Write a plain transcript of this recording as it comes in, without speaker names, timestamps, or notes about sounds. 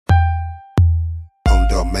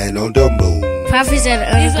the man on the moon. Profits at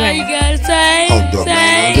the underground. You gotta say. On the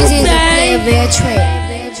man on This the is a moon. player Vell track.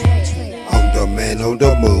 On the man on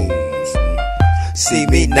the moon. See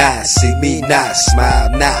me not, smile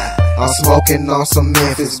not. I'm smoking on some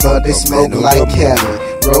Memphis, but it smoke like Cali.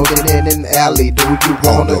 Rolling in an alley, do you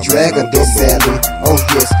wanna drag a this alley? Oh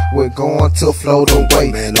yes, we're going to float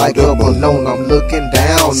away like a balloon. I'm looking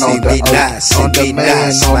down on the earth, on the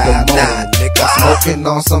man on the moon. Smoking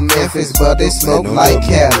on some Memphis, but it smoke like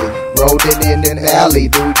Cali. Rolling in an alley,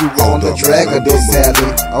 do you wanna drag a this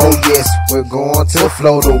alley? Oh yes, we're going to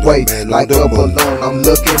float away like a balloon. I'm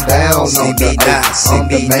looking down on the earth, on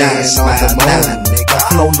the man on the moon. I'm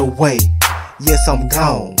flown away, yes I'm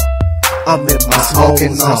gone. I'm in my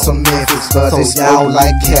smoking on some Memphis, but it's y'all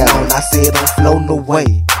like Cali. I said I'm flown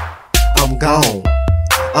away, I'm gone.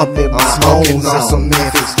 I'm in my smoking on some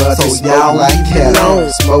Memphis, but it's y'all like Cali.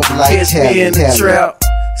 Smoke like Cali. In the Cali. trap,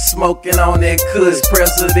 smoking on that Kush,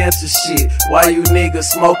 presidential shit. Why you niggas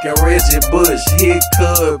smoking Reggie Bush? Hit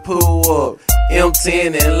Cud, pull up,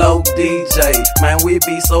 M10 and low DJ. Man, we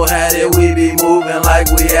be so high that we be moving like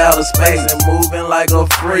we out of space and moving like a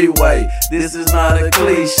freeway. This is not a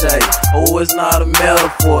cliche, oh it's not a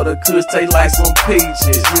metaphor. The Kush taste like some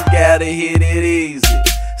peaches. You gotta hit it easy,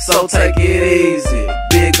 so take it easy.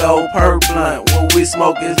 Big old purple blunt, what we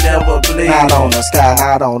smoke is never bleed. Not on the sky,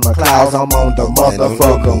 not on the clouds, I'm on the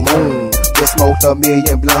motherfucking moon. Just smoked a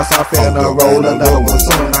million blunts, I'm finna roll another one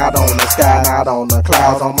soon. Not on the sky, not on the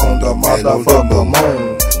clouds, I'm on the motherfucking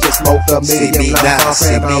moon. Just smoked a million blunts,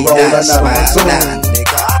 I'm finna roll another one soon.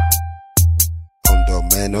 On the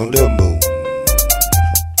man on the moon.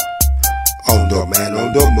 On the man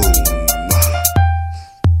on the moon.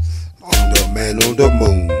 On the man on the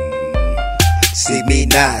moon. See me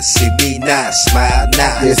not, smile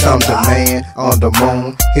not. Yes, I'm the man on the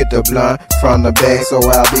moon. Hit the blunt from the back, so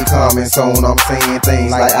I'll be coming soon. I'm saying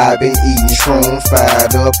things like I've been eating shrooms,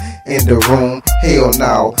 fired up in the room. Hell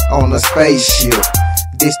no, on a spaceship.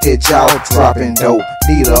 This that y'all dropping dope,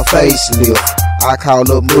 need a facelift. I call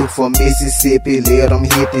up Nuck from Mississippi, let them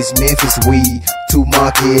hit this Memphis weed. Two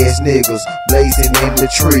monkey ass niggas blazing in the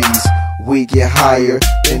trees. We get higher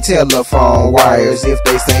than telephone wires. If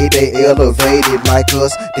they say they elevated like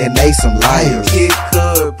us, then they some liars. Hit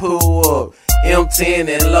Cud, pull up, M10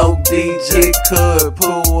 and low DJ. Hit Cud,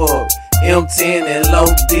 pull up, M10 and low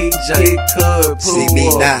DJ. Hit Cud, pull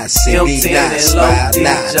up, M10 and low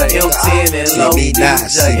DJ. M10 and low DJ.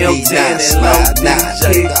 M10 and low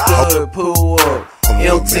DJ. Hit Cud, pull up,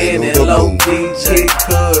 M10 and low DJ. Hit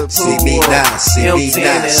Cud, pull up,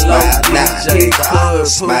 M10 and low DJ. Hit Cud,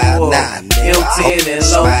 pull up, M10 and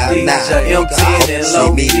low DJ. M10 and low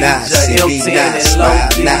DJ. M10 and low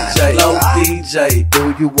DJ. Low DJ. Do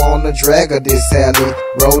you wanna drag a this alley?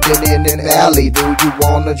 Rolling in an alley. Do you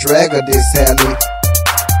wanna drag a this alley?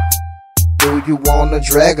 Do you wanna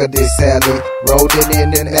drag a this alley? Rolling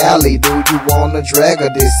in an alley. Do you wanna drag a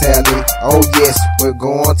this alley? Oh yes, we're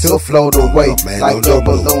going to float away like a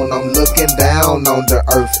balloon. I'm looking down on the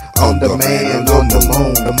earth, on the man on the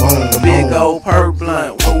moon, the moon, the moon. Big old purple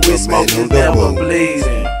blunt, what we smoke is never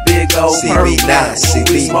bleeding. Big old purple blunt, what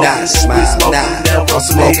we smoke is never I'm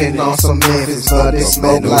smoking on some Memphis, but it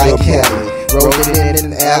smoke like Cali. Rolling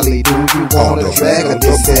in an alley, do you wanna drag a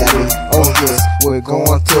this alley? Oh yes, we're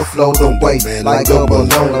going to float away like a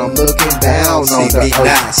balloon. I'm looking down on the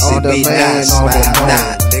earth, on the man on the moon.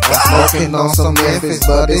 I'm smoking on some Memphis,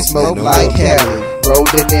 but it smoke like Cali.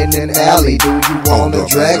 Rolling in an alley, do you wanna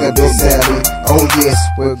drag a this alley? Oh yes,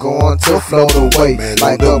 we're going to float away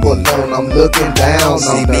like a balloon. I'm looking down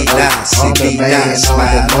on the earth, on the man on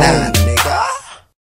the moon.